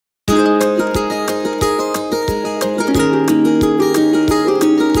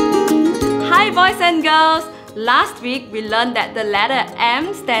and girls, last week we learned that the letter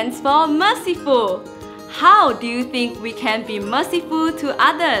M stands for merciful. How do you think we can be merciful to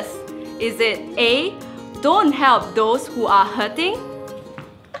others? Is it A, don't help those who are hurting?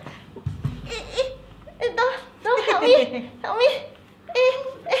 Don't help me. Help me.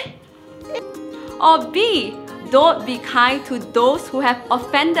 Or B, don't be kind to those who have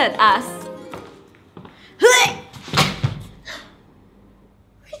offended us?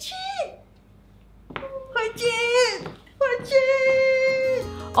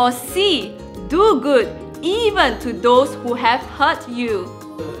 Or C, do good even to those who have hurt you?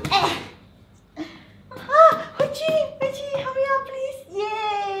 Help me out, please.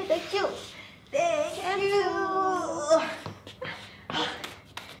 Yay, thank you. Thank you.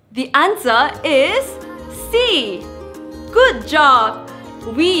 The answer is C. Good job!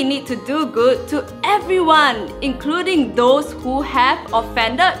 We need to do good to everyone, including those who have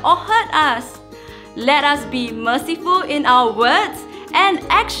offended or hurt us. Let us be merciful in our words and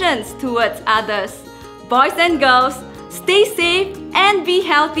actions towards others. Boys and girls, stay safe and be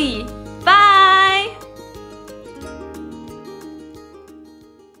healthy. Bye!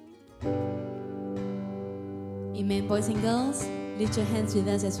 Amen, boys and girls. Lift your hands with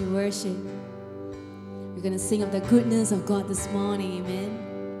us as we worship. We're going to sing of the goodness of God this morning. Amen.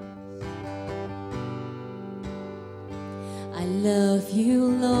 I love you,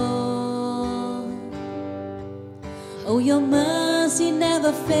 Lord. Oh, your mercy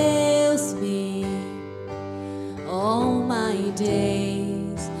never fails me. All my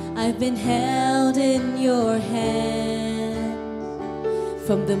days I've been held in your hand.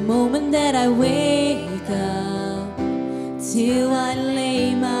 From the moment that I wake up till I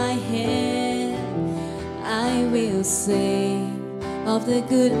lay my head, I will sing of the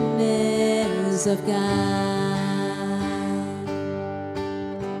goodness of God.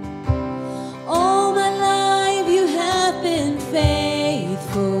 All my life you have been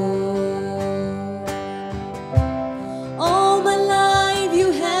faithful. All my life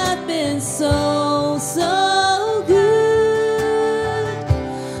you have been so, so good.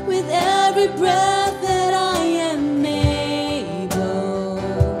 With every breath that I am able,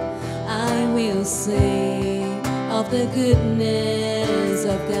 I will sing of the goodness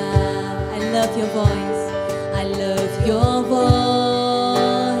of God. I love your voice. I love your voice.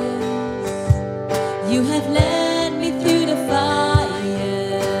 You have led me through the fire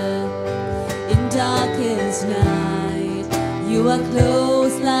in darkest night. You are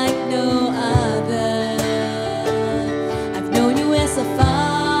close like no other. I've known you as a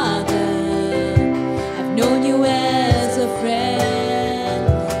father. I've known you as a friend.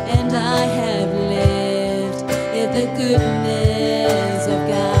 And I have lived in the goodness of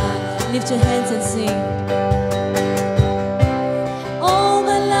God. Lift your hands and sing. All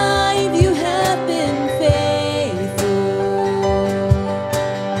my life you have been faithful.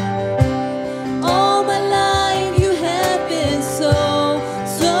 All my life you have been so,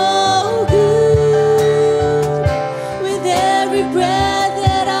 so good. With every breath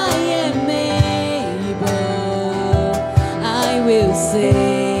that I am able, I will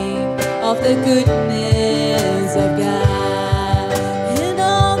sing of the goodness of God. And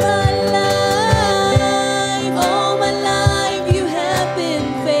all my life you have been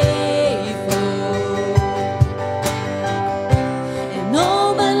faithful. And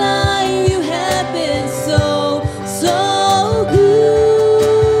all my life you have been so, so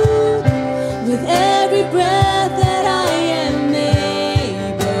good. With every breath that I am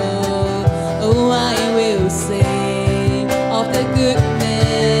able, oh, I will sing of the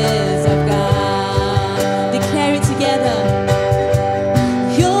goodness of God.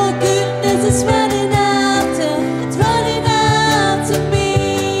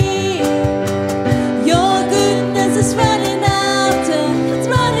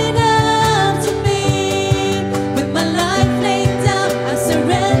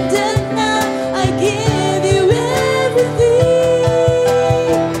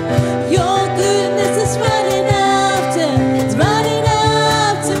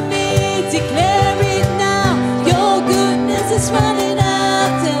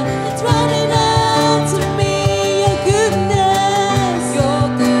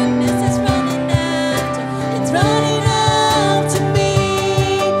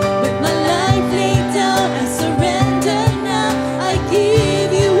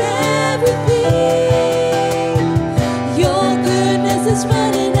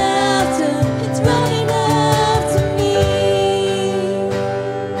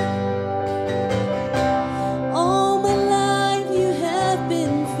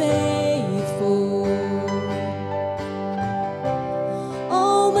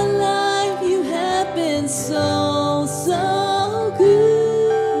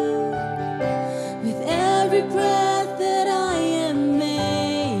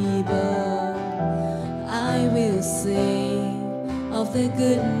 the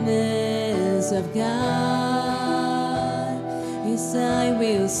goodness of God. Yes, I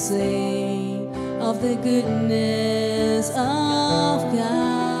will sing of the goodness of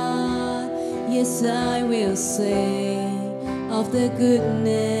God. Yes, I will sing of the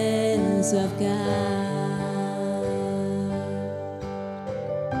goodness of God.